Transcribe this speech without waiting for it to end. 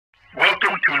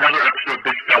another episode of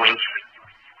Big Fellas,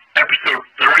 episode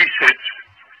 36,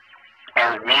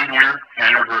 our 1-year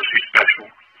anniversary special.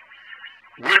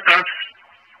 With us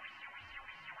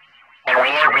are all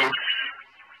our hosts,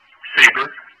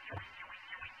 Saber,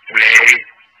 Ray,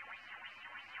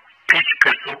 Peach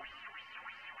Pistol,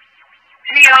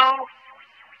 Leo,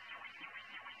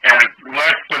 and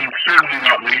last but certainly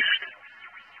not least,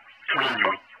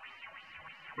 Bruno.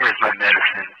 Where's my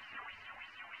medicine?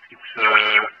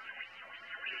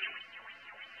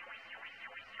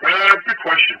 It's good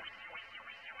question.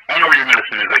 I don't know where your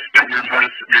medicine is. I spent your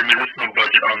medicinal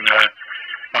budget on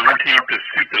renting out this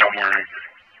suit that I'm wearing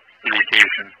for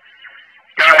vacation.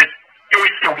 Guys,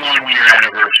 it's the 1-year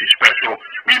anniversary special.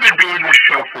 We've been doing this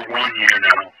show for 1 year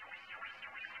now.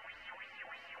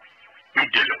 We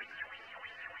did it.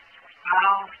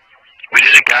 wow, We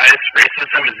did it, guys.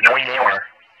 Racism is no more.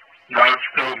 No,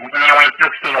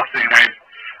 that's still a thing. I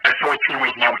saw it through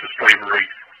with mom to slavery.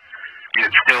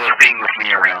 It's still a thing with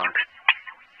me around.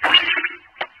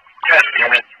 God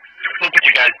damn it. Look what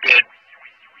you guys did.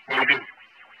 What do we do?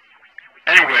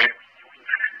 Anyway,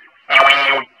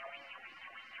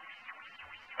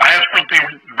 I have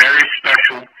something very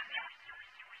special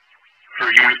for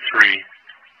you three.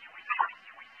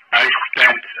 I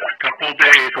spent a couple of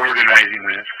days organizing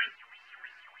this.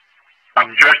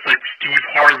 I'm just like Steve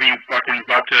Harvey fucking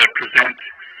about to present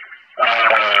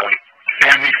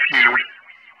Family Feud.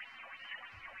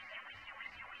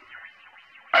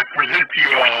 I present to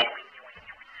you all.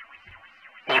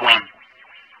 Hold on.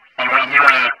 I'm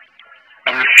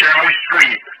gonna share my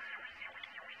screen.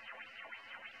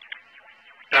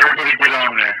 Everybody get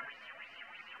on there.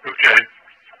 Okay.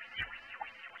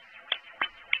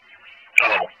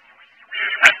 Oh.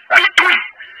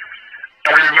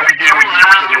 Everybody get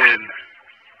in.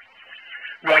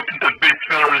 Welcome to Big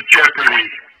Fellas Jeopardy.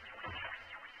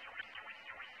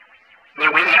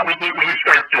 Let me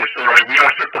start this, alright? We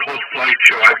gotta start the whole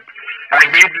slideshow. I'm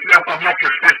like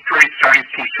your 5th grade science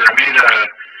teacher. I made a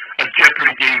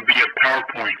Jeopardy game via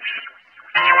PowerPoint.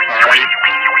 Alright?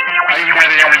 I even had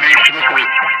an animation. Look at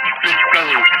this. Big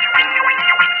Fellas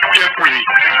Jeopardy.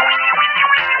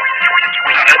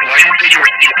 Why didn't you say you were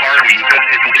Steve Harvey?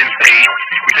 If you didn't say,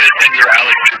 we could have said you were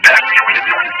Alex Trebek, because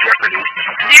this is Jeopardy.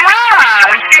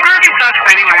 yeah, Steve Harvey sucks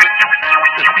anyway.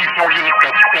 The Steve Harvey looks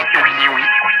like fucking news.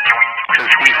 Because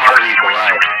Steve Harvey's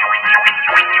alive.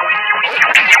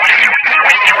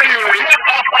 Anyway, this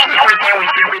is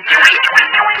balancing with this. Let me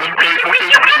tell you what this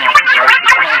is not, right?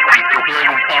 The content is right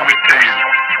in common saying.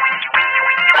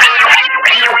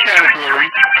 4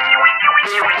 categories,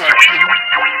 4 questions.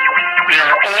 They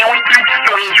are all Big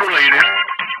Fellas related.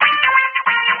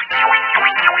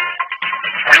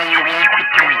 And only one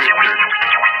supreme victor.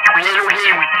 Whoever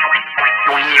wins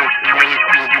will live in what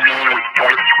will be known as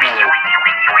Dark Smells.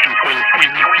 Until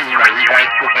season 2, when I rehash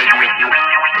this idea for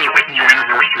the 2nd year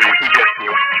anniversary, if we get to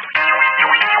it.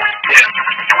 Yeah.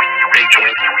 Big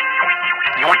deal.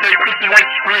 Once I click the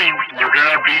next screen, we're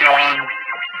gonna be on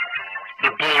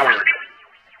the board.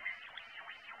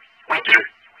 Okay.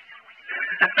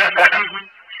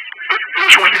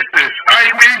 Look at this.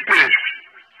 I made this.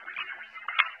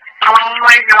 Oh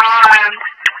my god.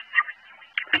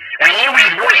 And all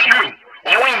these work too.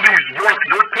 All of these work,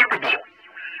 they're clickable.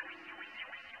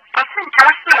 That's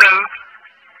impressive.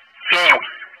 So,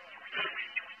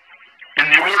 in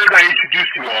the order that I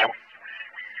introduced you all,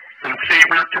 from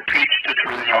Saber to Peach to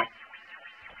Torino,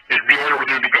 is the order we're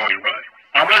going to be going by.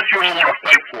 Unless you all want to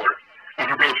fight for it.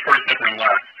 Who goes first, second, and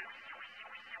last.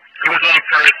 Who was on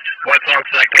first? What's on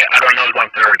second? I don't know who's on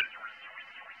third.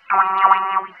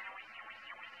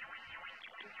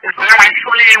 Is there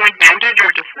actually an advantage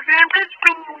or disadvantage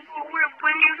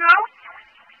when you go?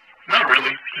 Not really.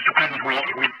 Just depends on if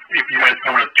you guys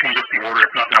want to change up the order.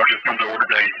 If not, then I'll just run the order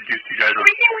that I introduced you guys. Of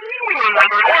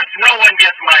course, no one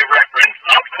gets my reference.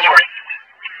 Of course.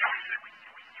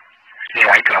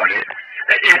 Yeah, I got it.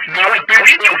 It's not a big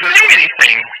deal. You didn't say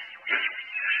anything.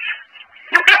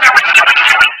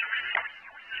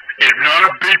 It's not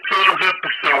a Big Fellas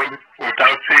episode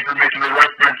without Saber making a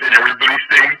reference and everybody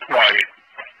staying quiet.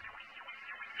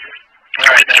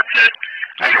 Alright, that's it.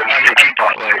 I'm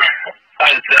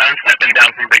stepping down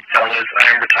from Big Fellas. I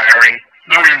am retiring.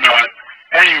 No, you're not.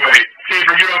 Anyway,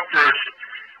 Saber, you're up first.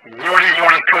 Where do you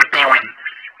want to click on?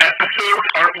 Episode,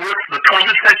 artwork, the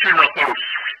comment section, or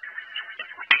hosts?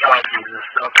 Oh, Jesus.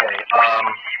 Okay.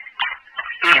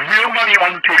 There's real money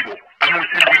on the table. I'm going to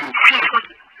send you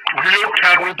real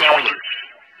cattle dollars.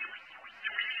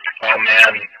 Oh,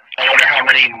 man. I wonder how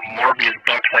many Morbius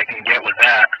bucks I can get with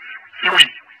that. 3.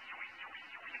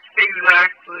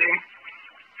 Exactly.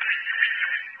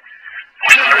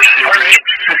 Alright.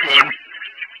 Pick one.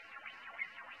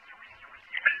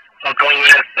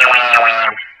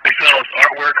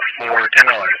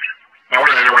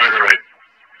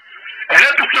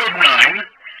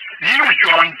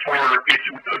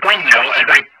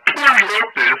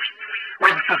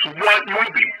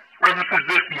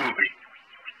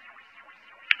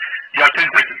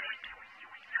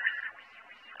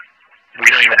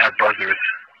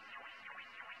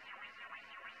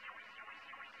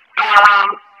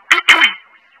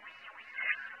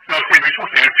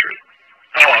 supposed to answer it.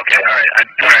 Oh, okay, alright.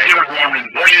 What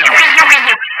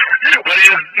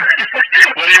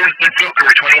is the Joker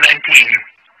 2019?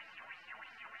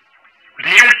 The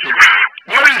answer.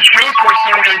 What is Joker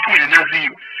 2019? And there's the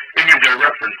image I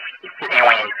referenced for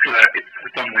that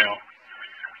thumbnail.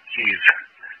 Jeez.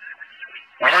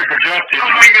 Alright, good job, Tim. Oh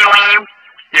my god.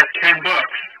 Yeah, $10.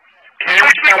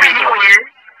 That's kind of weird.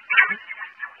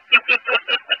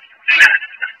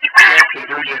 Yeah, so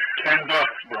they're just $10,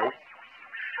 bro.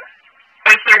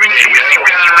 Is there going to be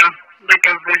like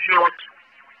a visual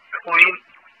point?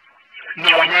 No,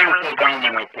 I'm going to slow down my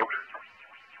notebook.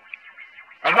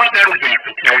 I'm not that advanced,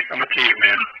 okay? I'm a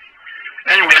caveman.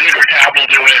 Anyway, Editor tab will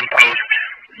do it in post.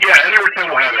 yeah, editor tab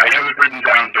will have it. I have it written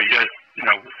down, but you guys,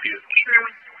 we'll see it. True.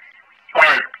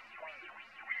 Alright.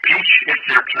 Peach, it's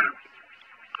your turn.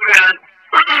 Good.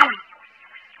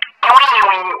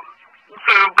 Oh,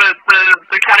 so but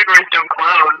the categories don't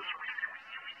close.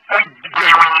 You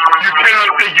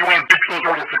cannot say you want big clothes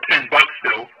order for $10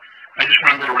 still. I just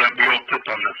remember that we all clicked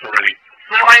on this already.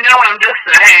 No, I know, I'm just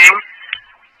saying.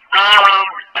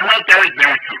 I'm not that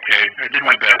advanced, okay? I did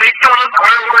my best. Big Clothes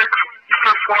artwork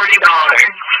for $40.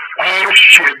 Oh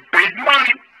shit, big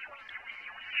money!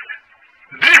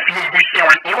 This movie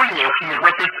starring Owen Wilson was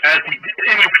referenced as the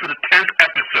image for the 10th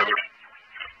episode.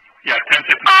 Yeah,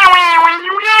 10th episode.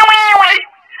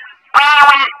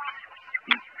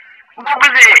 What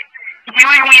was it? You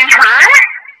and me and her?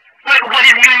 What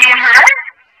is you and me and her?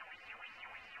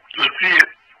 Let's see it.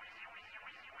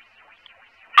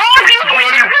 Oh, you and me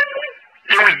and her?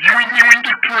 It was you and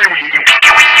the tree.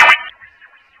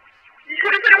 You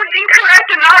could have said it was incorrect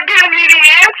and not given me the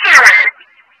answer.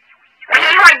 And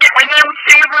then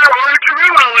Saber or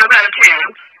Taruma would have had a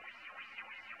chance.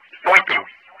 Fuck them.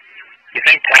 You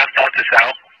think Taff thought this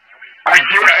out? I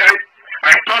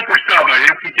thought this out, but I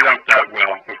didn't think it out that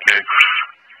well, okay?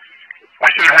 I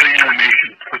should have had an animation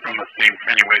put on the thing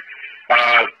anyway.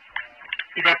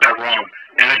 You got that wrong.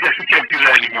 And I guess we can't do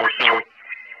that anymore, so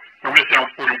we're missing out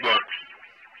 $40.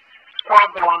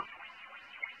 Problem.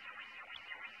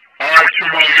 Alright,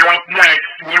 Trumo, you're up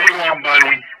next. What do you want,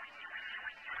 buddy?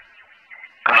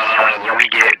 Let me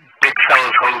get Big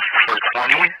Fella's host for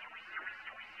 20.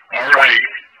 Alright.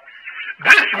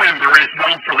 This member is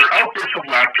known for their outbursts of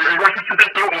laughter and references that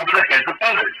throw over the heads of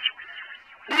others.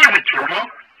 Who is it, Trumo?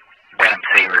 Bam,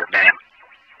 Saber, bam.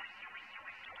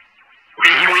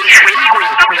 He was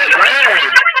favorite for red.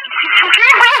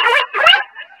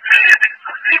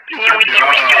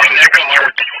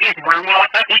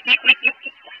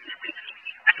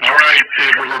 Alright,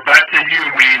 Saber, we're back to you,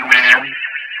 main man.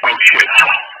 Oh, shit.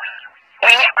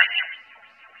 Oh!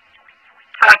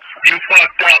 You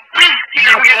fucked up. You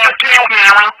gotta get the pick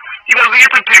now. You gotta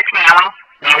get the pick now.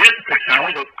 No, we have to pick now.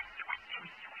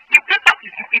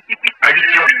 I just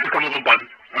click on the little button.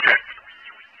 Okay.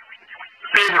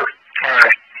 Saber.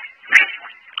 Alright.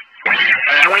 I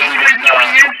want you guys to know the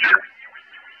answer.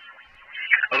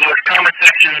 Look, comment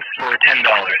sections for $10.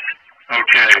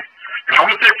 Okay.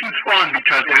 Comment section's fun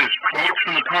because it is quotes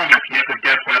from the comments and you have to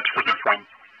guess what episode they're from.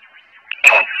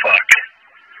 Oh, fuck.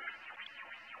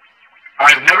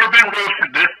 I've never been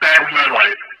roasted this bad in my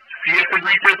life. C.F.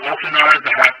 Enriquez, also known as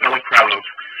the Half-Bella Kraulos.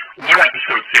 What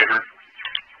episode, Saber?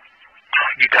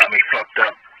 You got me fucked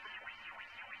up.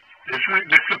 This is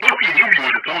supposed to be an easy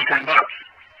one. It's only $10.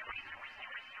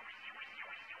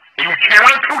 And you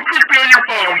cannot go quickly on your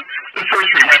phone to search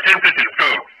for my 10 seconds. Go.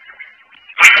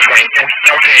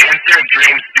 Okay, insert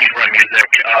dream speedrun music.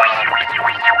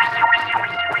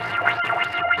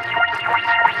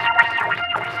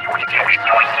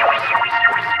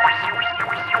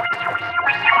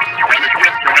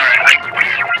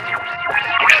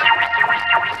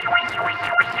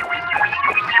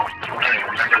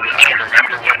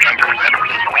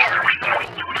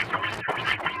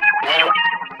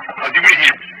 I'll give you a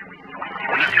hint.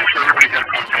 This is for everybody to have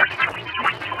context.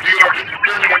 We are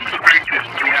determining what the break is.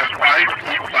 We have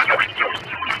 5.5 episodes.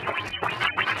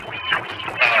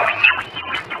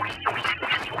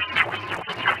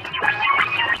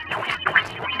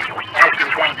 Alright,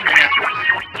 there's one answer.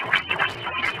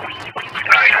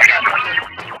 I got it.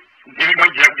 Give me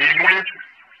one answer.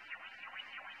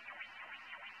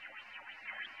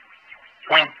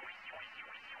 1,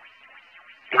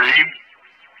 3,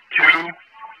 2.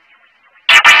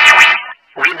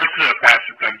 What's the pass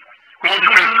it then? Who's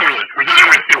going to steal it? Who's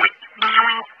going to steal it?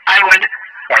 I would.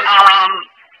 Right.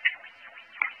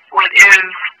 What is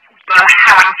the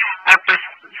half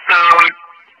episode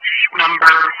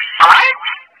number 5?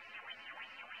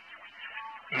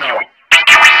 No.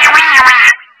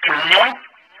 Terminal?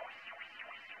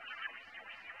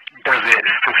 Does it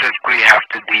specifically have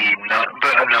to be a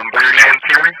numbered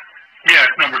answer? Yeah,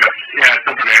 it's numbered up. Yeah, it's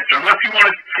numbered answer. Unless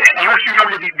you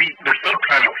remember the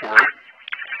subtitle for it.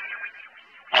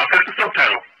 That's the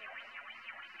subtitle.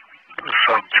 The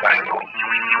subtitle.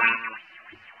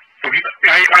 I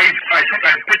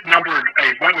picked numbered.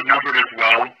 I went with numbered as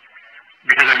well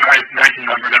because I mentioned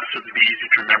numbered up so it'd be easy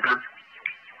to remember.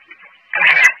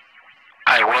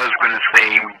 I was going to say.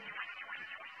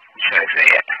 Should I say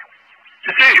it?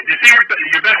 Just say it. Just say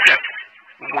your best guess.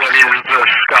 What is the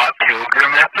Scott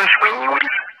Pilgrim episode?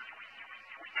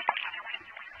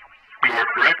 You are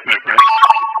correct, my friend.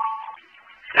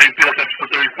 Thank you. That's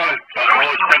episode 35.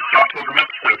 All except Scott Pilgrim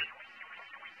episode.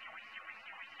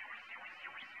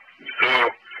 So,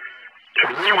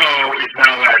 Tarumo is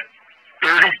now at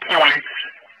 30 points,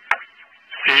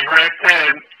 Saber at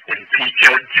 10, and Peach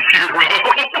at 0.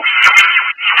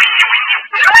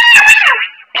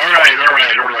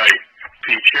 Alright.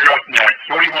 Peach, you're up next.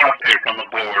 What do you want to pick on the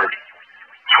board?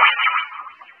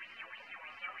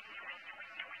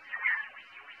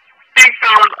 Big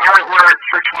Fella's artwork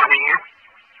for 20.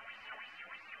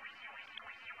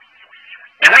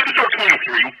 In episode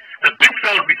 23, the Big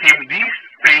Fellas became the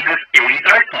famous 80s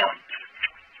icons.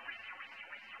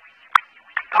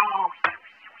 Oh.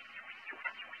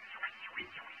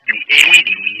 The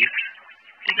 80s?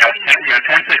 You got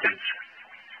 10 seconds.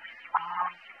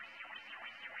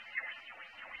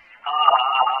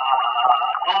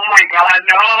 Oh my God,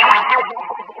 no!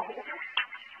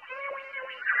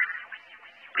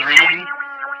 3,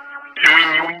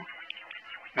 2,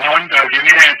 1, now give me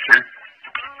an answer.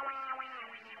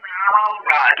 Oh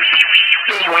God.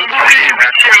 So What is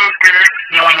Joker?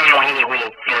 No, hold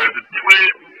on. Sorry.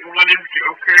 What is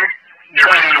Joker? No.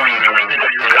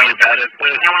 You're really bad at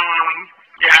this.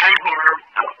 Yeah, I'm horrible.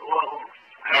 Well,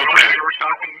 I don't know who you were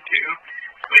talking to,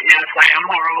 but yes, I am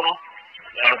horrible.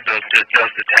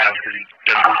 Just the tab because he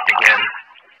done this again.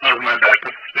 That was my bad.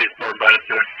 Put the space bar by it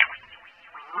there.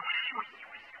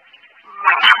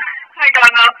 I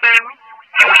got nothing.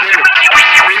 Okay.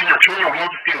 Saber, Turo,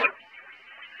 won't steal it.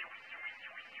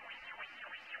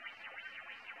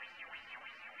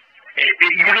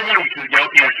 You're the one who can yell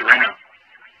the answer right now.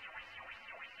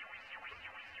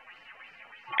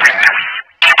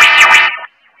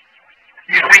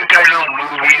 You think I know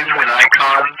movies and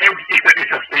icons?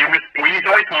 It's a famous 80s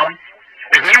icon.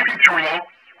 If anything, Turo,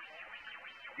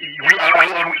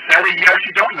 sadly, you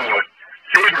actually don't know it.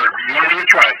 Saber, you want to give it a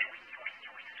try?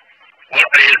 What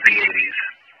is the 80s?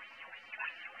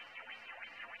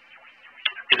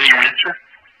 Is that your answer?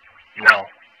 No.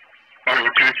 Alright,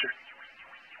 what's your answer?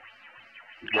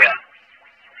 Yeah.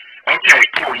 Okay,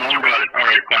 cool, no one got it.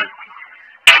 Alright, fine.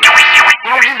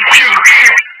 What is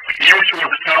Joker? The answer was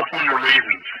the California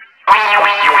Raisins. Oh,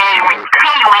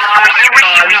 come on. It was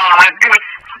not. It was...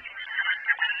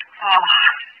 Oh.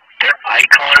 They're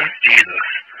icons? Jesus.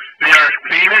 They are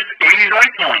famous 80s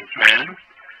icons, man.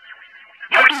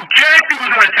 Michael Jackson was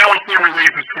in a California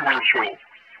Raisins commercial.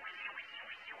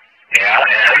 Yeah, and?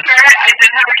 I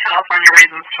did have a California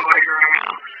Raisins toy growing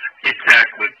up.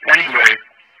 Exactly. Anyway,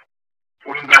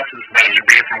 going back to this Imagine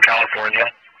being from California.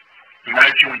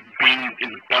 Imagine being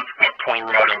in Buttfuck,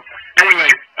 Colorado. Anyway,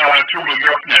 Turo,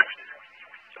 you're up next.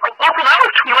 Oh, so that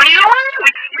was $20?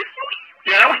 Excuse me?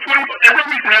 Yeah, that was 20. That's a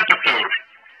recent episode.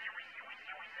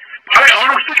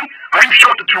 I'm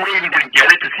shocked that Turo even didn't get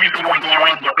it, because he's the one going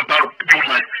on about doing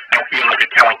like, I feel like a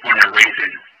California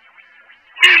raisin.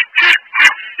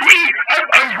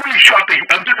 I'm really shocked that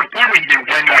I'm disappointed he didn't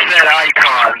When get you said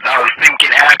icons, I was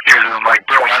thinking actors, and I'm like,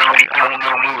 bro, I don't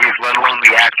know movies, let alone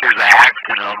the actors that act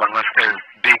in them, unless they're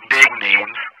big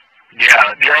names.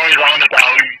 Yeah, you're always on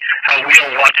about how we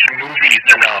don't watch movies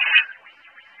enough.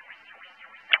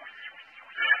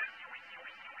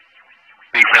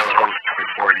 Big Fella host for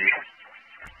 40.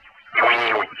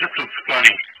 Oh, this was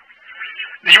funny.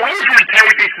 The origin of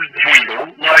Terry Face's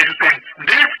handle lies within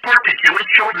this particular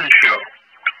children's show.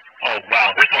 Oh,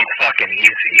 wow, this one's fucking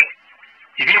easy.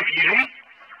 You think it's easy?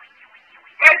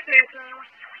 I say so.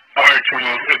 Alright,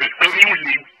 Turo, if it's so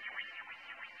easy...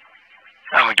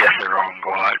 I'm gonna guess the wrong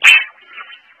watch.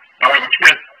 Alright, what you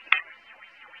guess?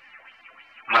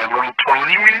 My Little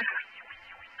Pony?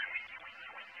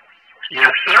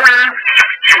 Yes, sir!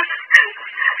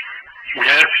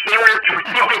 Yes, sir!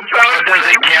 But does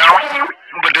it count?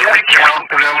 But does it count?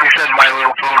 Because I only said My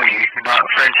Little Pony, not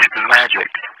Friendship is Magic.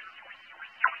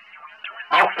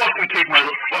 I'll fucking take my...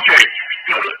 Okay,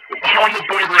 on the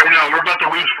board right now, we're about to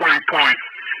lose 40 points.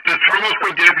 Does Turo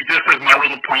forget if he just says My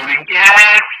Little Pony?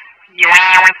 Yes.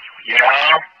 Yeah?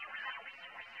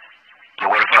 So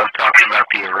what if I was talking about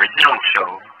the original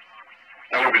show?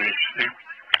 That would be interesting.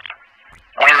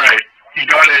 Alright, He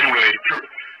got it anyway.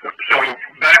 So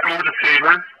back over to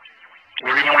Saber.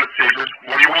 Where do you want it, Saber?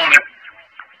 Where do you want it?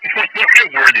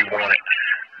 Where do you want it?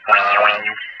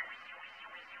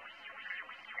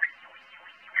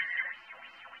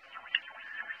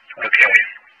 Okay.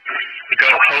 We go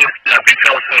host, Big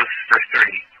Fella's host for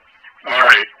 30.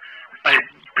 Alright. $30.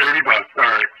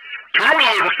 Alright. Turbo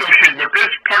is associated with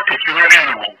this particular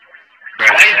animal.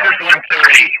 Right, why is this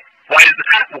 130?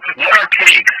 What are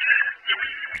pigs?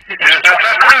 30?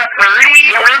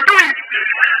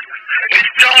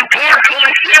 It's John Pork,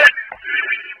 holy shit!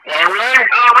 Alright.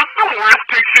 Oh, that's the worst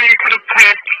picture you could have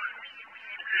picked.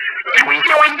 It's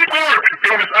John Pork,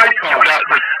 famous icon.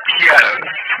 Yeah.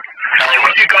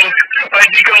 Why'd you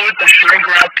go with the shrink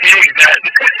wrap pig?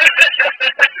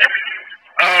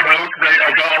 I don't know, because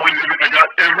I got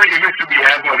every image that we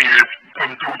have on here from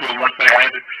Google once I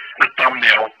had the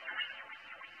thumbnail.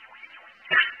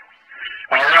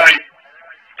 Alright.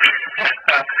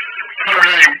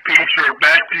 Alright, Peter,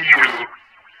 back to you.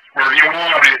 Where do you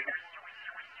want it?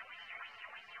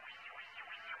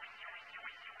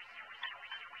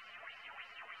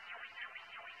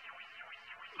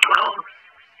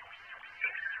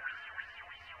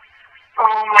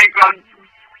 Oh my god.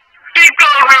 Big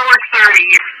Fella Fireworks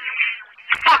 30.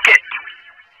 Fuck it.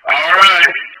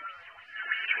 Alright.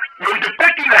 When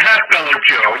depicting the half-fellow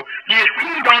Joe, he is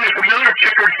seen on a familiar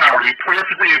checkered Howdy,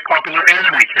 prolifically a popular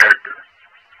anime character.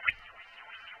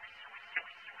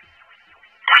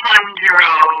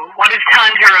 Tanjiro. What is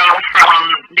Tanjiro from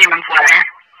Demon Slayer?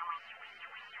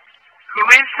 Who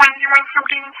is Tanjiro from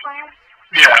Demon Slayer?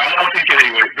 Yeah, I'll take it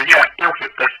anyway. But yeah,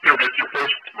 perfect. That's good. That's your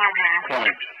first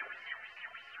point.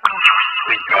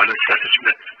 Thank God, it's such a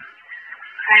schmitz.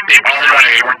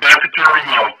 Alright, we're back to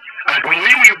Turbo. I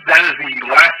believe that is the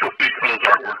last of Big Fella's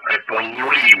artwork. I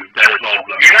believe that is all of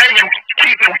them. You're not even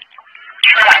keeping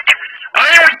track. I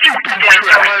am keeping track.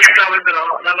 That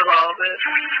was all of it.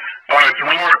 Alright, so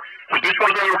one more. So Big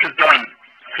Fella's artwork is done.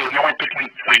 So no one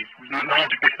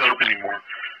picks that up anymore.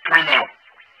 Turbo.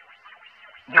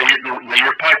 Lay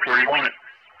your pipe where you want it.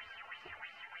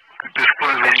 This would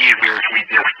have been easier if we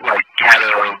just had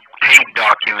a paint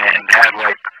document and had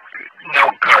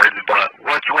note cards, but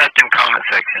what's left in comment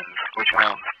sections? Which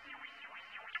rounds?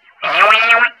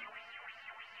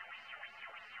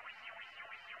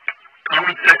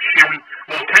 Comment section,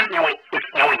 it's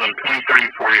all of them, 20,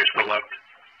 30, 40 are still left.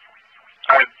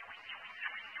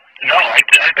 No, I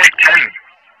picked 10.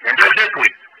 Exactly.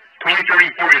 20, 30,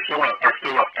 40 are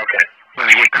still up. Okay. Let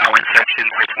me get comment section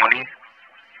for 20.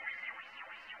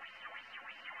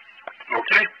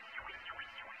 Okay.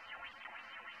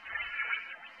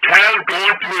 Taz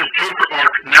going through his Joker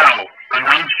arc now.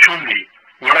 Announce Chun-Li.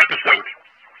 What episode?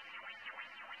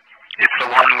 It's the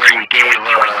one where you gave an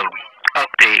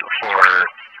update for.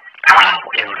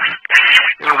 It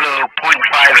was a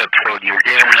 0.5 episode. You were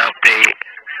giving an update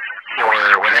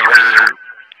for whatever.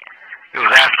 It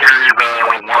was after the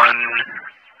one.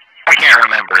 I can't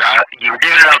remember. You were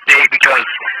giving an update because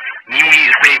me,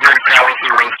 Saber, and Kraus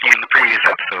were roasting in the previous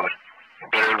episode.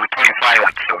 But it was a 0.5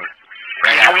 episode.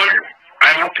 Right after.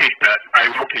 I will take that.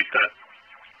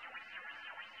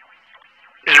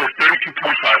 It was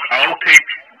 32.5. I will take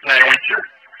that answer.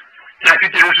 I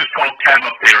think it is just called tab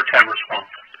update or tab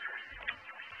response.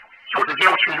 So the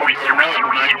results from what you are now at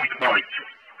 90 points.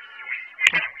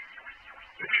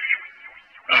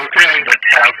 Okay, the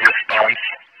tab response.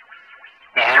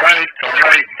 Alright. Sounds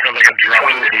like a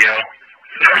drama video.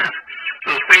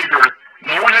 So Saber,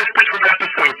 no one has picked an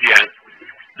episode yet.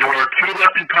 There are 2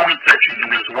 left in comment section,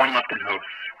 and there's 1 left in host.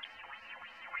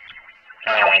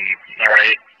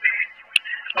 Alright.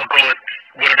 I'll go with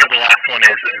whatever the last one is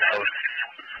in host.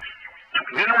 I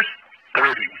believe there's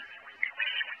 30.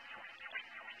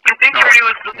 I think 30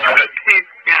 was the first pick,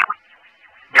 yeah.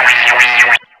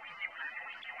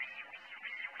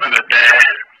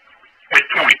 It's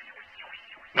 20.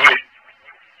 No, wait.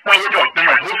 No, we're done. Never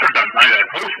mind. Hosts are done.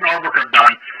 Hosts and artwork are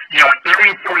done. You got 30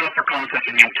 and 40 left for comment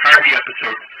section the entirety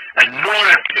episode, and no one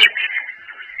has picked.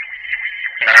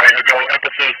 Alright, I'll go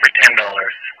episode for $10.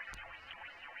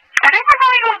 I think we're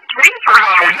going to go 3 for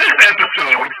host. In this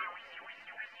episode,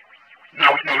 no,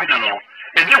 we don't know.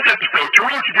 In this episode,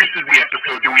 Turo introduces the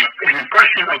episode doing an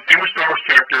impression of famous Star Wars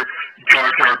character Jar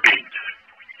Jar Binks.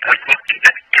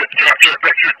 Jar Jar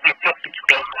Binks is the fucking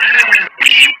stuff.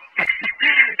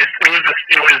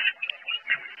 It was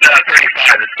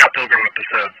 35. It's Scott Pilgrim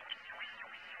episode.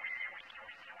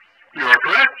 You are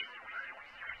correct.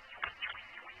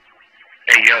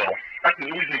 Hey, yo. That's an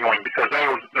easy one because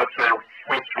that's our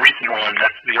most recent one.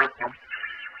 That's the Earth one.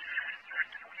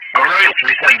 Alright. Most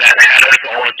recent that had us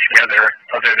all together,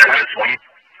 other than this one.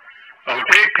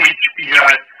 Okay, Peach, you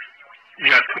got 3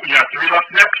 left in the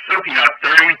episode. You got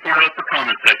 30 and 40 left in the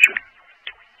comment section.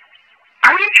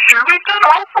 Are you sure we've done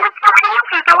all 4 for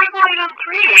hosts? I thought we've only done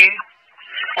 3.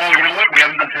 Oh, you know what? We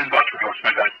haven't done $10 for hosts,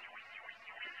 my bad.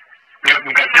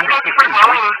 We got $10 for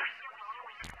hosts.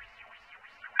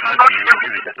 $10 for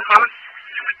hosts.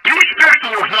 Peach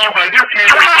Pistol was known by this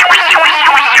hand.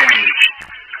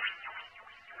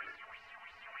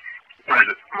 What is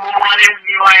it? What is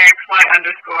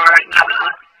UIXY_Nana?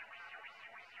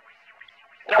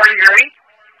 Or Yuri?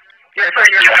 Yeah, sorry,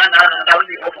 Yuri. No, that was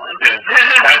the old one. Yeah,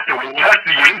 that's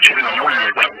the ancient and the one of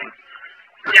that one.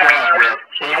 Yeah.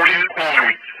 40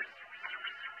 points.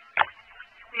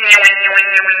 Yay.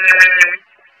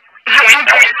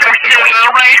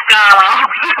 Myself.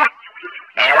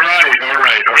 Alright.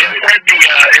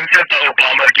 Insert the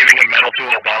Obama giving a medal to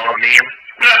Obama meme.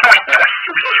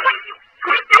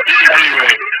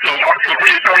 Anyway, so we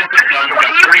started this done. We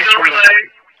got 34 left.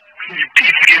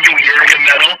 Pete's giving Yuri a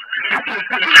medal.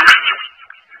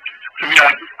 So we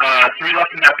got 3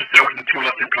 left in the episode and 2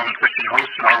 left in comment section.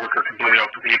 Hosts and artwork are completely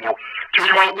up to people. So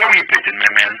what are you picking,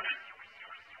 my man?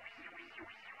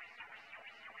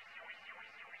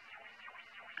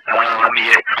 Let me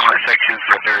get comment section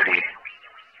for 30.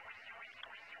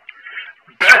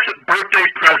 Best birthday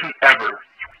present ever.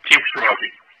 Keith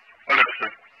Strawberry. What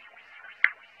episode?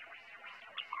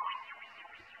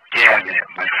 Damn it,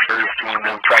 my first one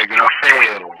I'm probably gonna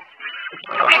fail.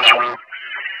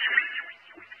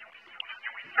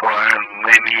 One,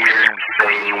 live here and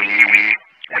say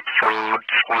episode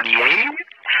 28?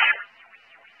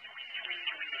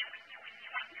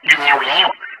 You are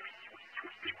wrong.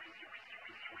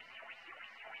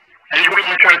 Anybody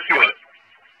want to try to steal it?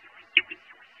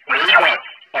 $30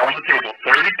 on the table.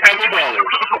 $30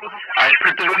 pebble. I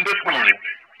printed them this morning.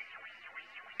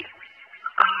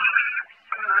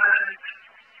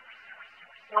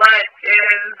 What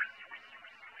is...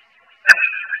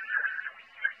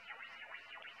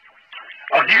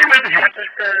 Oh, do you remember the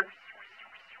episode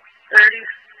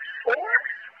 34?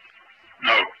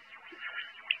 No.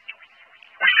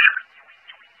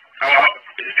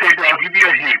 Saber, I'll give you a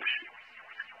hint.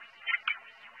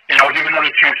 And I'll give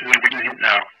another chance to then give you a hint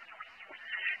now.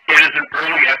 It is an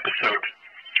early episode.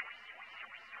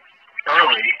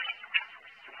 Early?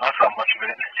 That's not much of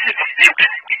it.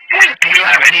 Do you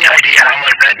have any idea how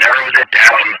much that narrows it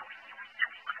down?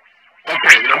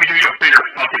 Okay, let me give you a bigger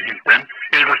fucking hint then.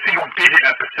 It is a single-digit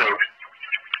episode.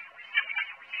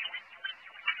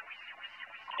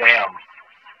 Damn.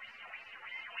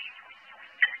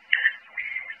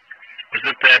 Was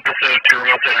it the episode 2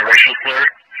 Remote and a Racial Slur?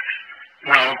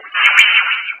 No.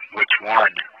 Which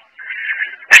one?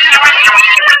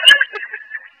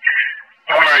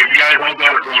 Alright, you guys all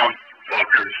got it wrong,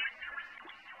 fuckers.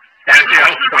 Everybody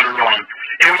else got it wrong.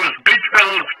 It was Big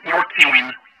Fella's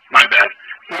 14, my bad,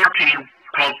 14,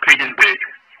 called Pig and Big.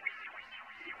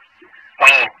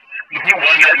 Oh,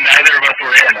 one that neither of us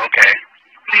were in, okay.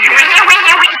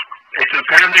 It's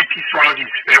apparently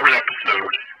Kisragi's favorite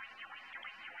episode.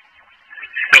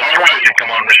 So alright, you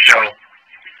come on the show.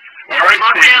 Alright,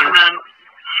 Saber.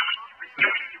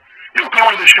 You'll come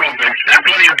on the show, Big. That's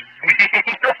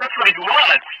like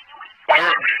what?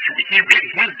 He's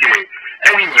gay.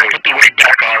 Anyway. Put the wig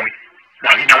back on. No,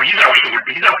 he's out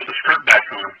with the skirt back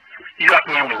on. He's out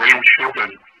on the Raven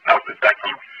Chauvin outfit back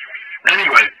on.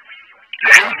 Anyway,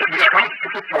 we got comments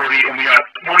for 40, and we got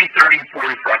 20, 30, and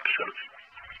 40 for episodes.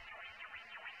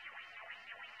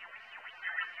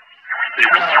 The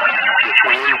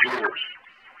floor is yours.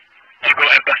 I'll go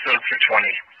episodes for 20.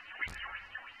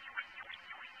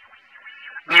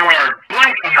 There are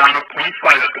blank amount of 0.5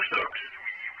 episodes.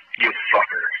 You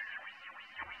fucker.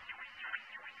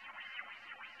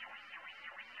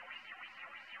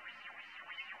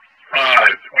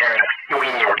 Five,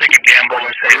 4, take a gamble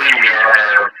and say that there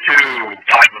are 5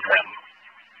 of them.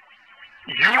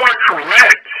 You are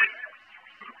correct.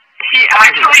 He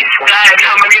actually said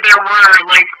how many there were,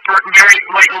 like, very,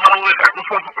 like, a little bit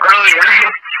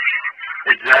earlier.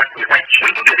 Exactly.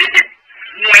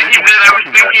 Yeah, he did. I was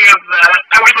thinking of that.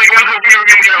 I was like, I was hoping we were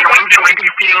going to get it wrong so I can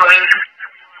feel it.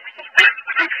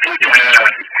 Yeah.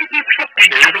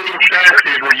 It is a little sad,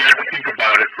 Saber. You have to think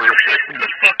about it for a second. The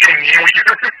fucking New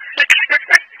Year.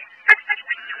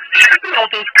 All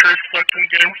those curse fucking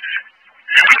games.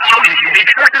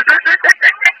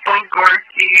 Oh,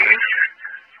 Gorky.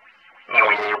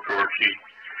 Oh, Gorky.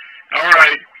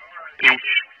 Alright, Peach.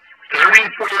 30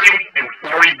 and 40 and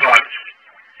 $40.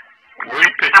 Where are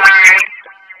you picking? Alright.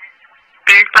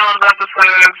 Big Fella's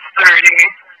episode 30.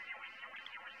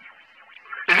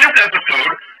 In this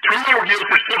episode, Truman reveals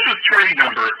his social security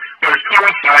number, but is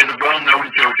caught by the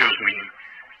well-known JoJo's meme.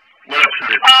 What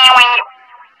episode is it? Oh no!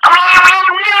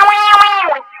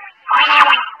 What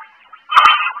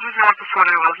was the episode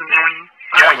I wasn't in?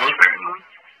 Yeah, I was.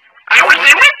 I was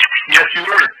in it? Yes, you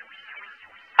were.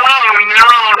 Oh no,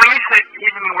 that makes it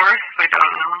even worse if I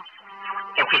don't know.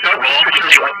 So that was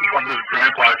picture of his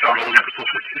grandpa on all the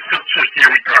episodes with social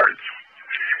security cards.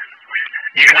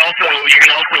 You can also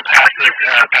pass this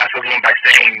one by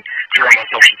saying Jerome's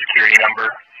social security number.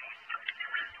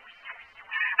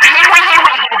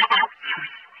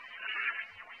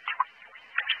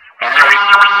 Alright.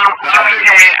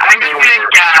 Okay, I'm just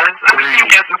gonna guess. I'm just gonna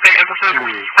guess and say episode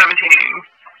 17.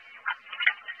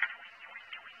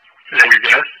 Is that your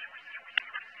guess?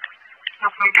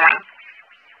 That's my guess.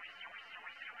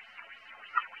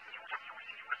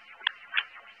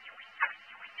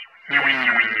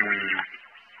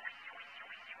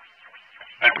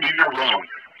 I believe you're wrong.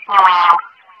 Aw.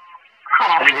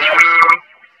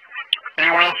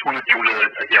 Anyone else want to give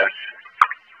it a guess?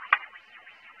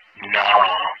 No.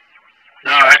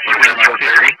 No, actually, Is it my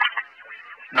theory.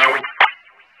 No.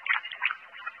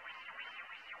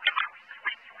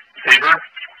 Saber?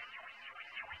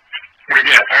 Your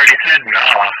guess? I already said no.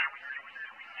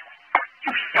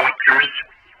 You fuckers.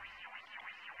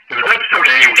 It was episode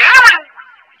 8. Yeah.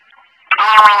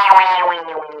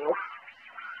 Oh.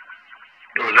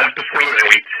 It was episode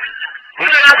 8.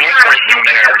 Who's the person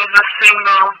there? It was a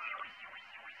single.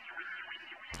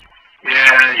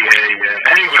 Yeah.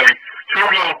 Anyway,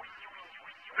 Turbo,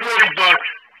 $40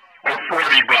 or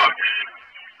 $40.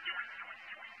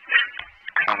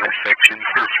 Comment section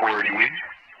for 40.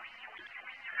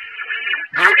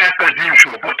 Great F as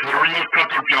usual, but the remote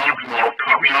cut of John's wall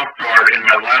caught me off guard and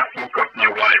my last woke up my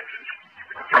wife.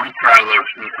 From Travelers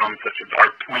in the comment section, our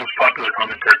most popular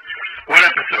commenter. What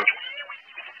episode?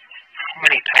 How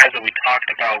many times have we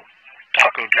talked about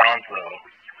Taco John's though?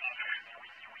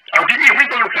 I'll give you a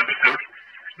hint on this episode.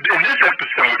 In this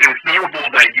episode, it's notable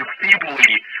that you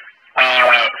feebly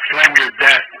slam your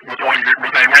desk with all your,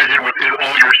 what I imagine with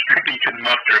all your strength you can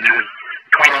muster, and it is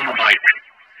caught on the mic.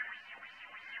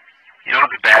 You know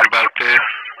what's bad about this?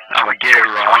 I'm gonna get it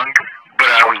wrong, but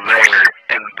I was there,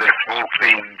 and this whole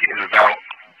thing is about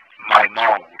my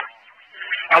mold.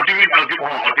 I'll do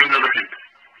another hint.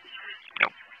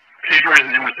 Nope. Saber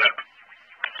isn't in with that.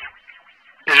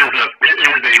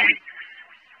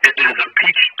 It is a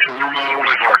peach turmo.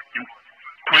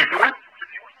 24?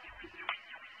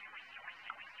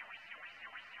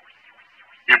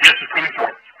 Your guess is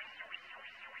 24.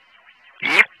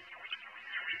 Yep.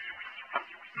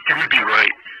 You would be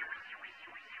right.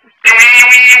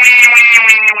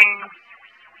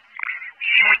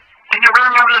 I never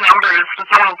remember the numbers.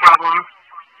 That's not a problem.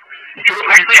 Actually,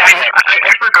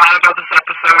 I forgot about this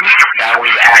episode. That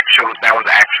was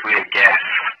actually a guess.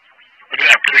 Look at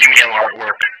that premium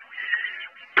artwork.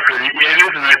 Yeah, it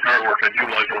is a nice artwork. I do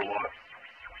like it a lot.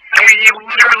 I mean, you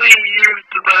literally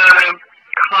used the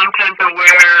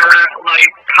content-aware,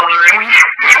 like, coloring.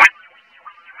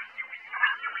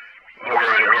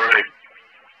 Alright.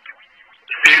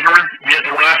 Saber, you get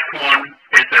the last one.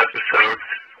 It's episodes.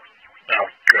 Oh,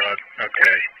 God.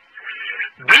 Okay.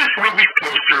 This movie's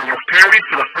poster was parodied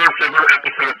for the first ever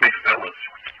episode of Big Fellas.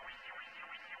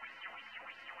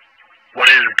 What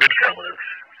is Goodfellas?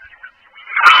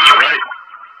 You're right.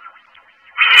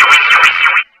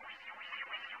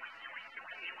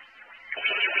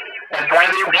 And why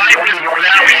is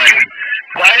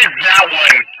that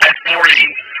one at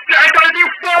 40? I thought it'd be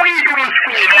funny if it was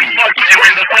 40.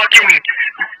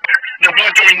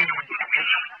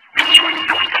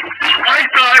 I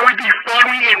thought it would be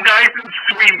funny and nice and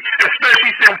sweet,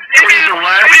 especially since it is the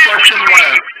last question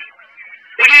left.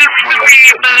 It is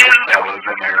sweet, but That was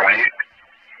in there, right?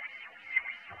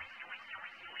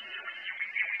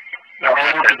 Now,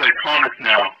 all this is iconic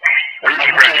now. I'm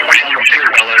graduating from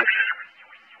Goodfellas.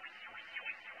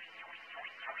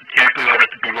 Can't believe I have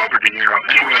to be Robert De Niro.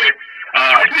 Anyway,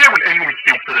 I didn't have an ending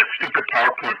scene for that stupid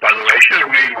PowerPoint, by the way. I should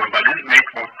have made one, but I didn't make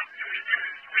one.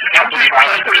 I believe I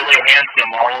was really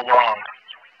handsome all along.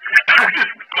 This is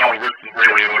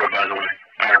Ray Liotta, by the way.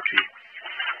 RP.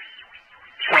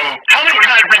 So, How many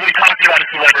times have we talked about a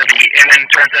celebrity and then it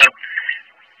turns out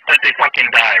that they fucking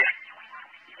die?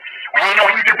 I don't know,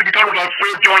 we could be talking about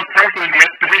Sir John Franklin, the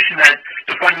expedition that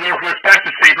defined the Northwest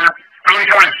Passage, Saber. How many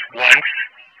times? Once.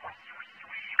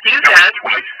 he's dead.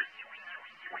 Twice.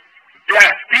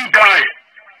 Yes, he died.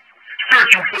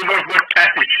 Searching for the Northwest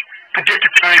Passage to get to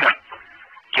China.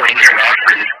 Killing your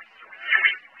Oxford.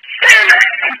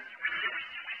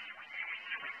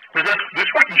 This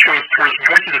fucking show is cursed. We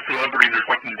went to the celebrities, they're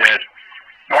fucking dead.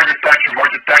 Margaret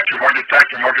Thatcher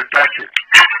Margaret Thatcher.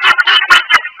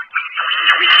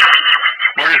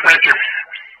 Margaret Thatcher.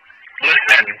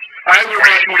 Listen, I will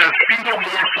write you a single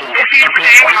morsel If you of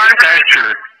say Margaret Thatcher.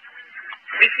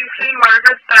 If you see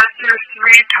Margaret Thatcher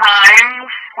 3 times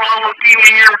while looking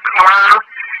in your car,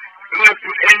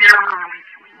 in your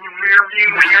rearview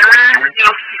mirror,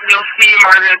 you'll see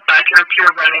Margaret Thatcher appear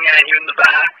running at you in the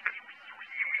back.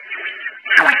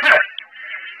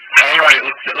 All right,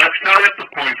 let's start at the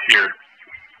points here.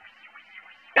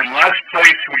 In last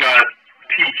place, we got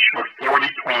Peach with 40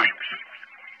 points.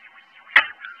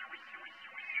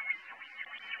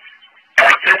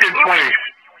 At second place,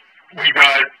 we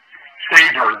got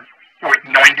Saber with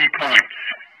 90 points.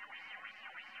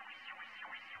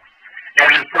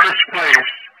 And in first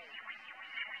place,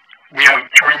 we have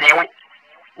Turbo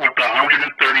with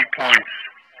 130 points.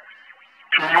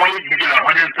 Turbo, you get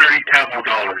 130 Temple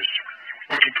dollars,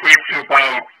 which equates to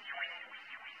about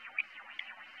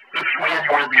 4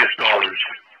 Morbius dollars.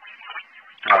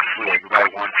 oh, sweet, buy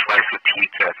one slice of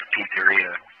pizza at the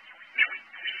pizzeria.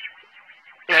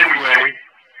 Anyway,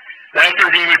 that's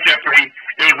our game of Jeopardy.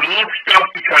 It was a little stuff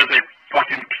because I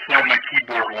fucking slammed my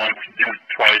keyboard once and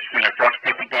twice and I pressed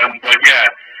the button, but yeah.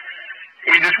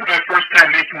 This was my first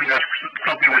time making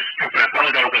something this stupid. I felt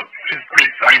like I was a 5th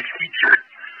grade science teacher.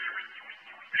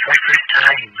 It's my first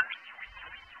time.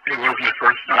 It was my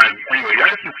first time. Anyway,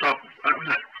 guys, I'm going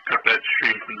to cut that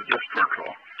stream from the Discord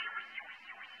call.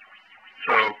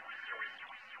 So,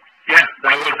 yeah,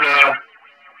 that was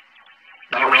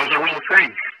a real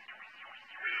thing.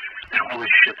 And holy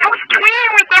shit, that was good.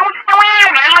 That was fun. I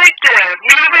liked it.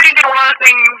 Even if I didn't get a lot of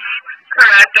things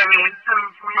correct, I mean,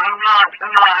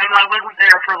 I wasn't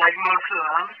there for like most of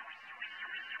them.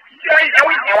 Yeah, I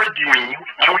would argue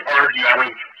out of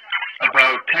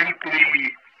about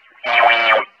technically,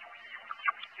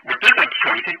 with this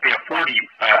episode, I think we have 40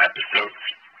 episodes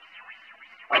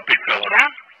of Big Fella, Yeah.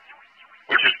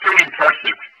 which is pretty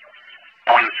impressive,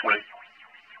 honestly.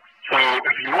 So,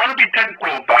 if you want to be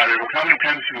technical about it, with how many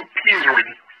times you appeared,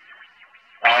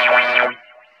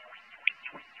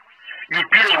 you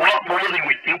appeared a lot more than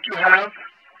we think you have.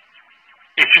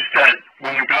 It's just that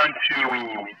when we got into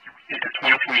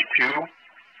 2022,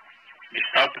 you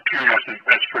stopped appearing as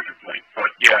frequently.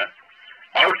 But yeah,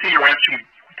 I would say you're actually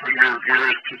you're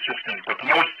as consistent. But the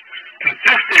most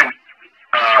consistent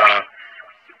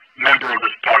member of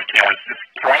this podcast is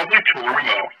probably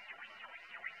Tarumo.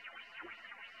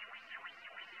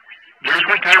 There's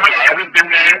been times I haven't been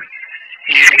there.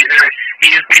 He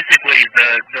is basically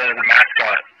the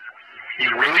mascot. He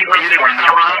really is our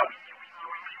mascot.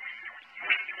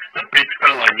 The big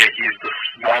fella, yet he's the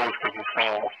smallest of us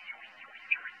all.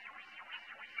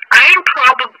 I'm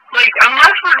probably, like,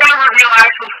 unless we're going to reveal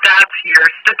actual stats here,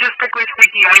 statistically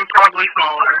speaking, I'm probably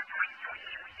smaller.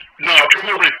 No,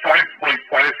 Tarumo's like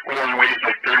 5'4" and weighs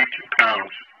like 32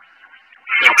 pounds.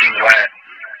 Soaking wet.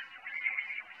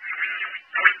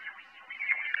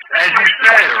 As you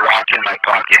said, A rock in my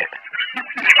pocket. as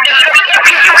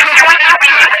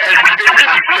you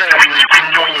basically said, when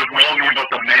Tarumo was wrong about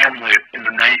the manlet in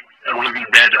the night Living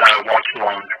Dead watch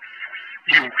along,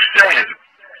 you said,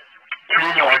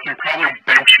 Tarumo, I can probably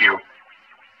bench you.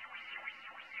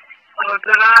 Oh,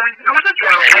 did I? It was a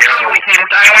joke. I probably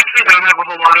can't. I actually don't have a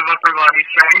whole lot of upper body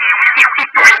strength.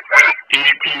 Can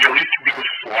you at least do a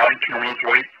slide Tarumo's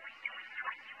weight?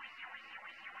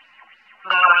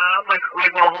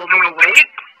 Like while holding a weight?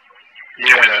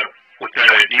 Yeah, with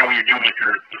that, you know, when you're doing like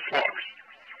the squats.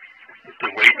 With the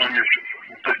weight on your,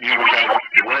 you know, you gotta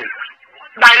lift your legs.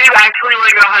 That is actually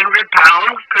like 100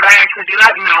 pounds. Could I actually do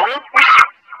that? No.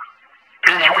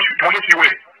 Tarumo, how much do you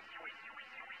weigh?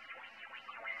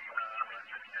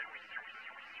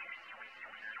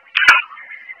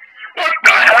 What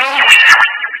the hell?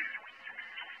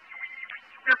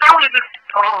 You're probably just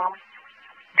tall.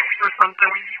 Or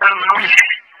something. I don't know.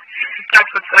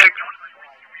 That's with 6.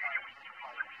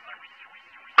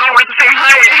 Oh, we're the same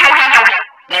height.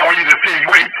 No, are you the same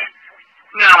weight?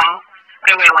 No. I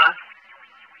weigh less.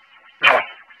 No.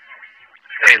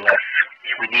 Say less.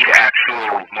 We need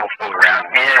actual mofo around.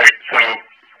 Alright, so,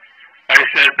 like I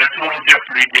said, that's a little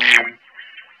Jeopardy game.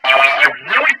 I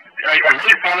really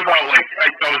thought about, like, I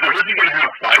was originally going to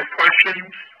have 5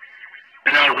 questions,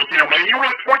 and I was looking at, like, you know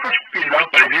what, 4 questions would be enough,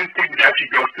 but I didn't think we'd actually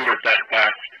go through it that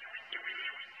fast.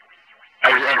 I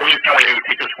really thought it would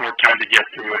take us more time to get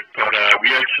through it, but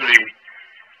we actually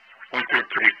went through it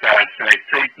pretty fast, and I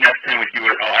think next time we do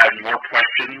it, I'll add more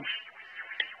questions,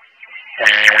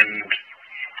 and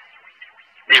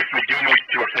if we do make it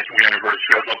to our 2nd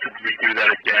anniversary, I'd love to redo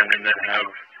that again, and then have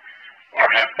our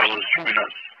half fellows join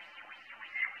us.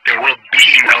 There will be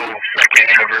no 2nd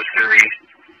anniversary.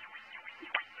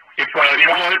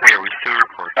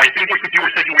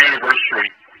 the second year anniversary,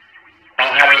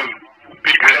 I'll have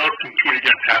big fellas compete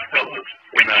against half fellas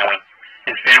in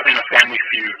a family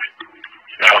feud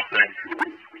style thing.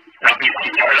 I'll be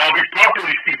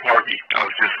properly Steve Harvey. I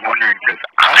was just wondering because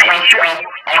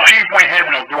I'll shave my head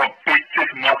and I'll grow a big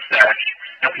thick mustache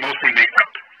that's mostly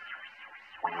makeup.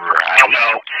 Right. How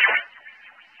about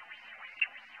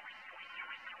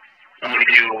I'm gonna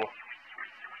do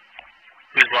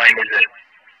whose line is it?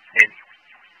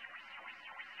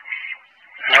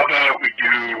 how about we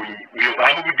do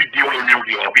Deal or No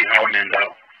Deal? I'll be Howard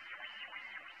Mandel.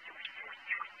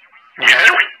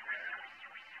 Yes?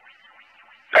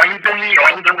 I haven't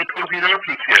done the closing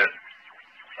announcements yet.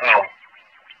 Oh,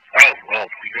 well,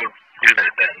 you go do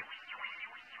that then.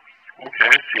 Okay,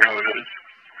 I see how it is.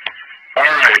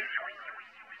 Alright.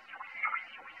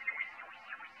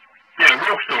 Yeah,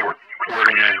 we're still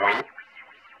recording, I hope.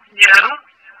 Yeah.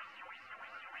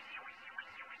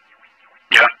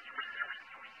 Yeah.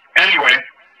 Anyway,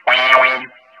 we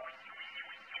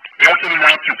have some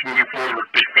announcements moving forward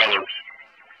with Big Fellas,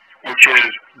 which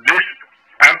is this,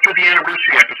 after the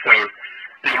anniversary episode,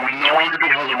 they will no longer be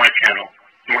held on my channel.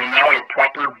 They will now have a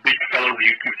proper Big Fellas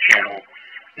YouTube channel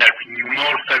that's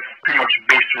pretty much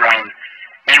based around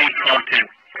any content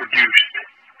produced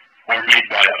or made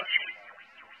by us.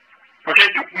 Which I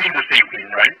think means the same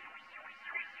thing, right?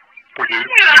 Produced,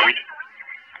 Yeah. made.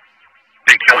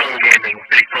 Big Fellas Gaming.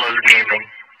 Big Fellas Gaming.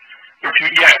 Which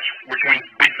means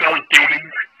Big Fellas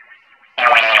Gaming,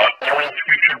 all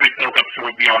future Big Fellas episodes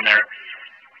will be on there.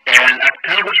 And at the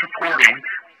time of this recording,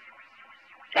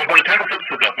 by the time this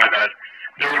episode's up, my bad,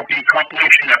 there will be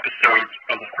compilation episodes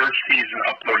of the first season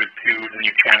uploaded to the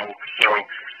new channel. So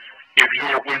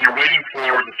when you're waiting for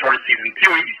the start of season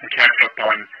 2, you can catch up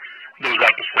on those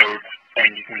episodes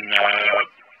and you can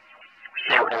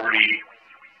start already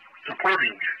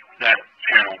supporting that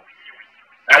channel.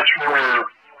 As for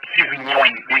season 1,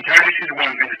 the entirety of season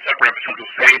 1 is a separate episode.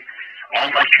 Will stay on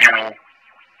my channel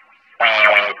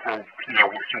for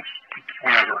since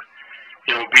whenever.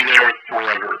 It'll be there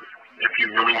forever if you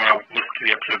really want to listen to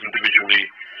the episodes individually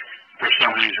for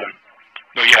some reason.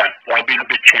 But yeah, that'll be the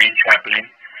big change happening.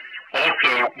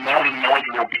 Also, Mold and Mold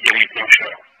will be getting its own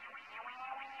show.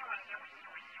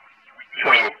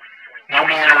 So, no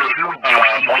more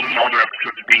Mold and Mold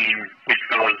episodes being Big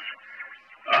Fellas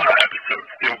episodes.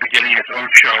 They'll be getting its own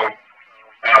show.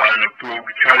 And I want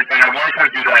to try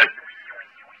to do that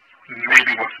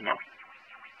maybe once a month.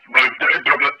 But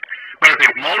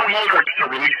if Mold and Mold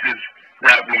episode releases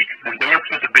that week, then don't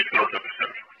expect a Big Fellas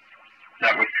episode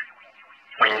that week.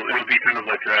 So it'll be kind of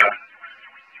like a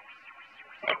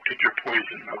pick your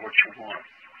poison of what you want.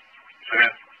 So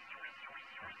yeah.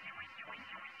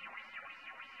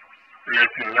 What do you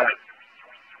guys think of that?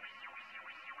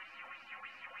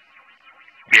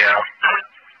 Yeah.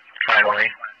 Finally.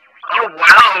 Oh,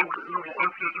 wow.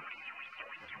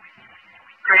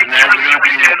 Great. And then we're going to be...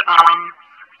 Good,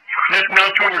 Next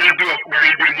announcement, we're gonna do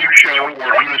a new show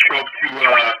where I'm gonna show up to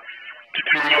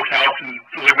Turo's house and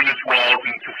live in his walls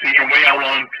and to see and wait how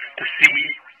long to see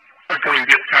until he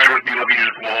gets tired of me living in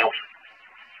his walls.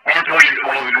 Or until he gets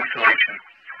all of his installation.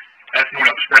 That's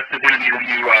the name of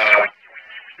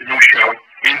the new show,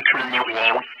 in Turo's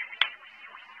walls.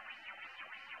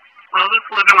 I'll just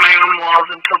live in my own walls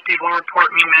until people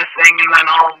report me missing, and then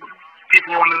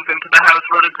people will move into the house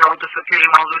where the girl disappeared,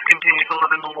 and I'll just continue to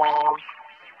live in the walls.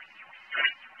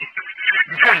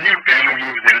 Your new family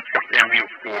moves in, it's a family of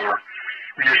 4.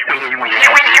 You're still living in the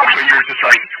walls, but you're just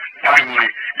like, finally,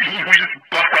 we just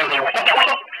bust out of the wall.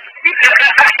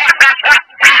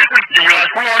 You're like,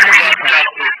 who are you?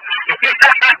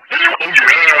 Oh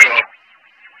yeah.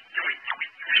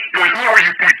 You're like, who are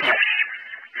you people?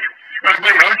 Like,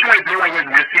 wait, aren't you like there I went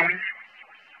missing?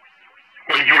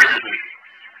 Well, you're missing.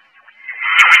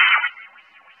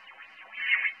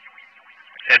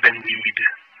 Ebenweed.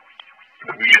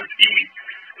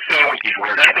 So,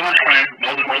 that's the whole plan.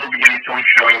 Mold will be getting its own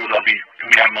show. They'll be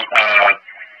coming out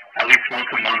at least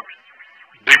once a month.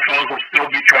 Big Fellas will still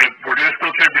be we're going to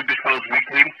still try to do Big Fellas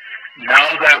weekly. Now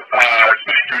that,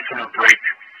 especially during summer break,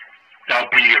 that'll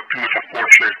be pretty much a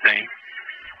for-sure thing.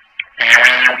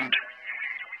 And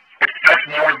expect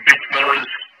more Big Fellas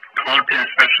content,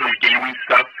 especially gaming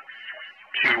stuff,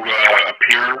 to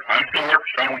appear. I'm still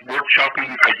workshopping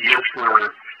ideas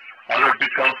for other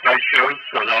Big Fellas side shows,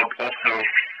 so that'll also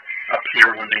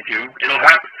appear when they do. It'll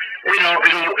happen.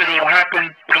 It'll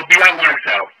happen. It'll be out when it's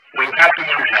out. It'll happen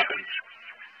when it happens.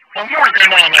 I'm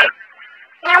working on it.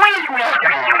 I'm working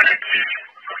on it.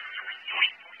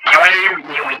 I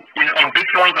will, on Big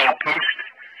Fellas, I'll post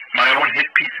my own hit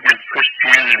piece against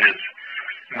Christian and his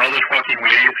motherfucking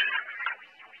waves.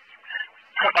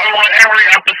 I want every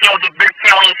episode of Big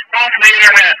Fellas off the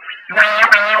internet. No.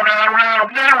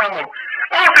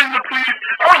 I'll send the police.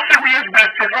 I'll send the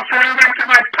investors. I'll send them to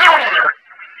my power.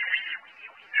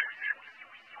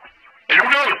 And who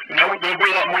knows? There'll be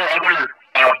a lot more other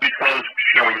Big Fellas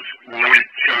shows, related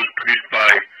shows produced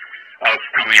by us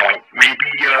coming out. Maybe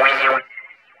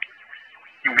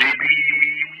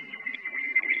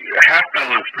Half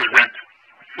Fellas present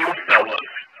Full Fellas.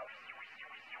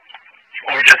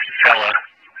 Or just a fella.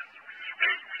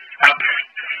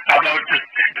 How about just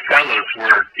Fellas,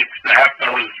 where it's the Half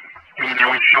Fellas doing their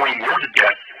own show and we're the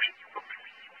guests?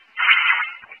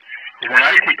 And then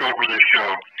I take over this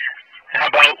show. How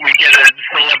about we get a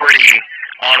celebrity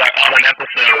on an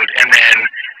episode, and then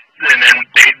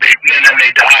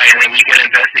they die, and then we get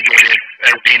investigated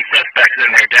as being suspects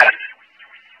in their deaths?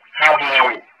 How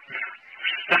about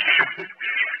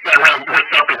let's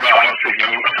talk about housing. I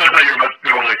thought you were about to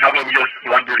go like, how about we get a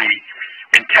celebrity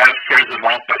and Tab scares them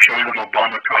off by showing them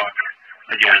Obama cock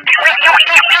again?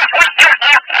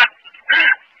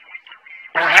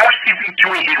 Perhaps season 2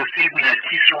 will be the season that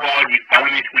Kisaragi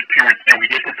finally makes an appearance and we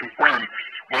get to confirm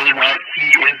whether or not he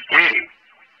is gay.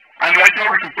 I mean, I can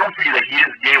already confirm for you that he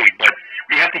is gay, but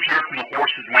we have to hear it from the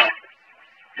horse's mouth.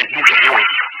 And he's a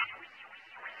horse.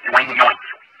 Run the mouth.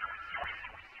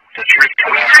 The trick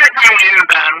to We heard it from you,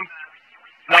 Ben.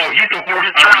 No, he's a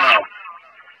horse on the mouth.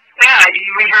 Yeah,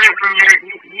 we heard it from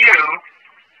you.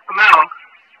 The mouth.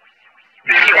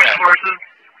 Yeah. Horses.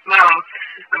 mouth,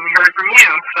 and we heard from you,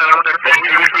 so therefore we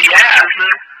heard from the ass.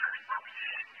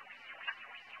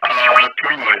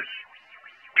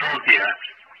 Timothy ass.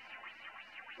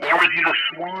 Or was he the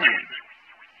swine?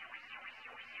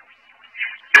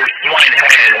 There's swine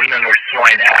head, and then there's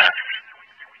swine ass.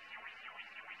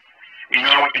 You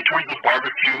know, in terms of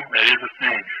barbecue, that is a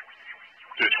thing.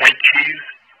 There's head cheese,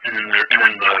 and then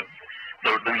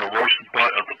the roast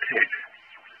butt of the pig.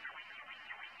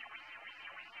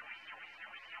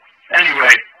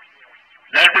 Anyway,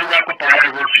 that's a wrap up our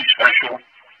anniversary special.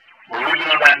 We're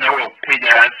losing on that note of pig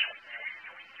ass.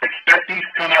 Expect these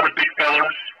to come out of Big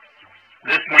Fellas.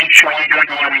 This main show ain't gonna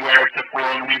go anywhere except for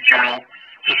on the main channel.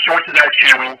 Subscribe to that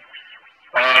channel.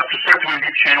 Subscribe to my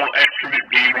new channel,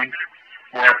 Excrement Gaming,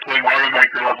 where I play Mario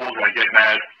Maker levels and I get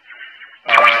mad.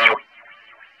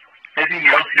 Anything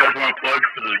else you guys want to plug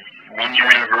for the 1 year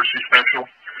anniversary special?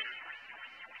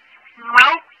 No,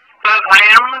 but I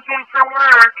am looking for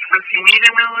work. So if you need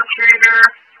an illustrator,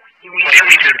 you need play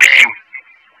Peach's game.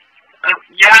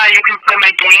 Yeah, you can play my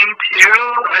game too.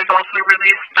 I've also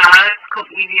released that. It's called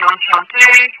Eevee Enchante.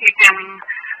 You can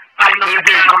find the link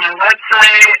on my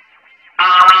website.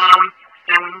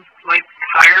 And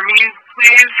hire me,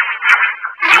 please.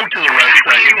 Go to the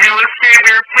website.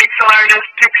 Illustrator, pixel artist,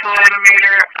 pixel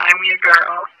animator. I'm your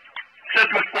girl. Says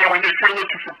before, if you're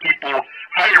looking for people,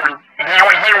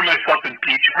 hire myself and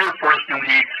Peach. Her first and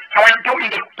me. Put me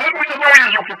the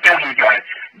writers room for Family Guy.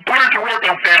 Put her to work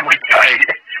on Family Guy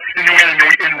in the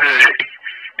animation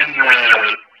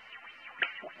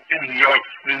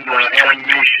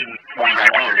form. I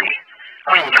don't know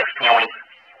what that's called.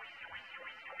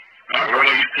 What I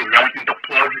used to anything to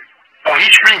plug. Oh, he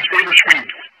streams. David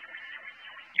streams.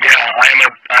 Yeah, I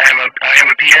am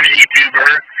a PNG YouTuber,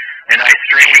 and I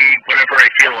stream whatever I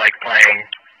feel like playing.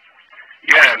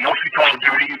 Yeah, mostly Call of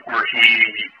Duty, where he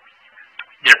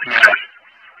gets mad.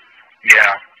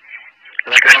 Yeah.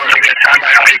 Like that time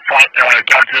I fought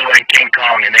Godzilla and King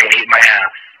Kong, and they ate my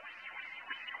ass.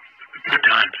 Good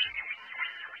times.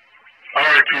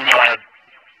 Alright, Truma.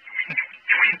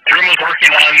 Truma's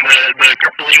working on the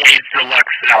Crippling AIDS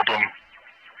Deluxe album.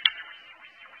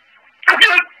 I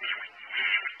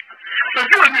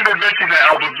feel like we were mentioning that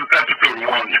album with episode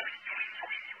 1.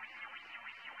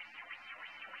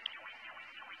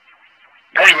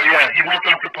 Anyway, yeah, he worked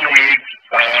on Crippling AIDS.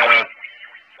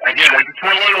 Again, it's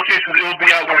one of those cases, it will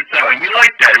be out when it's out. And we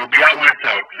like that, it will be out when it's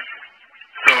out.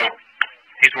 So,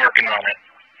 he's working on it.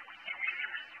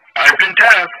 I've been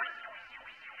Tav.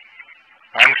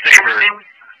 I'm Saber.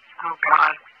 Oh,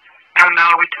 God. Oh, no,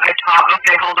 I talk.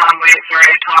 Okay, hold on, wait, sorry,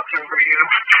 I talked over you.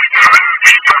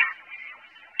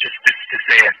 Just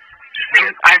say it. Just say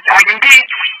it. I've been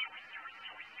Peach.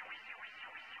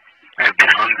 I've been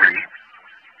hungry.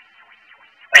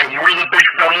 And we're the Big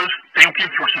Fellas. Thank you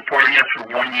for supporting us for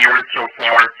 1 year so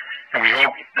far. And we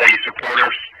hope that you support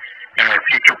us in our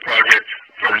future projects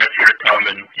for the next year to come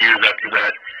and years after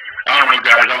that. I don't know,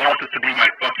 guys. I want this to be my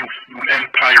fucking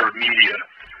empire of media.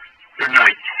 Good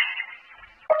night.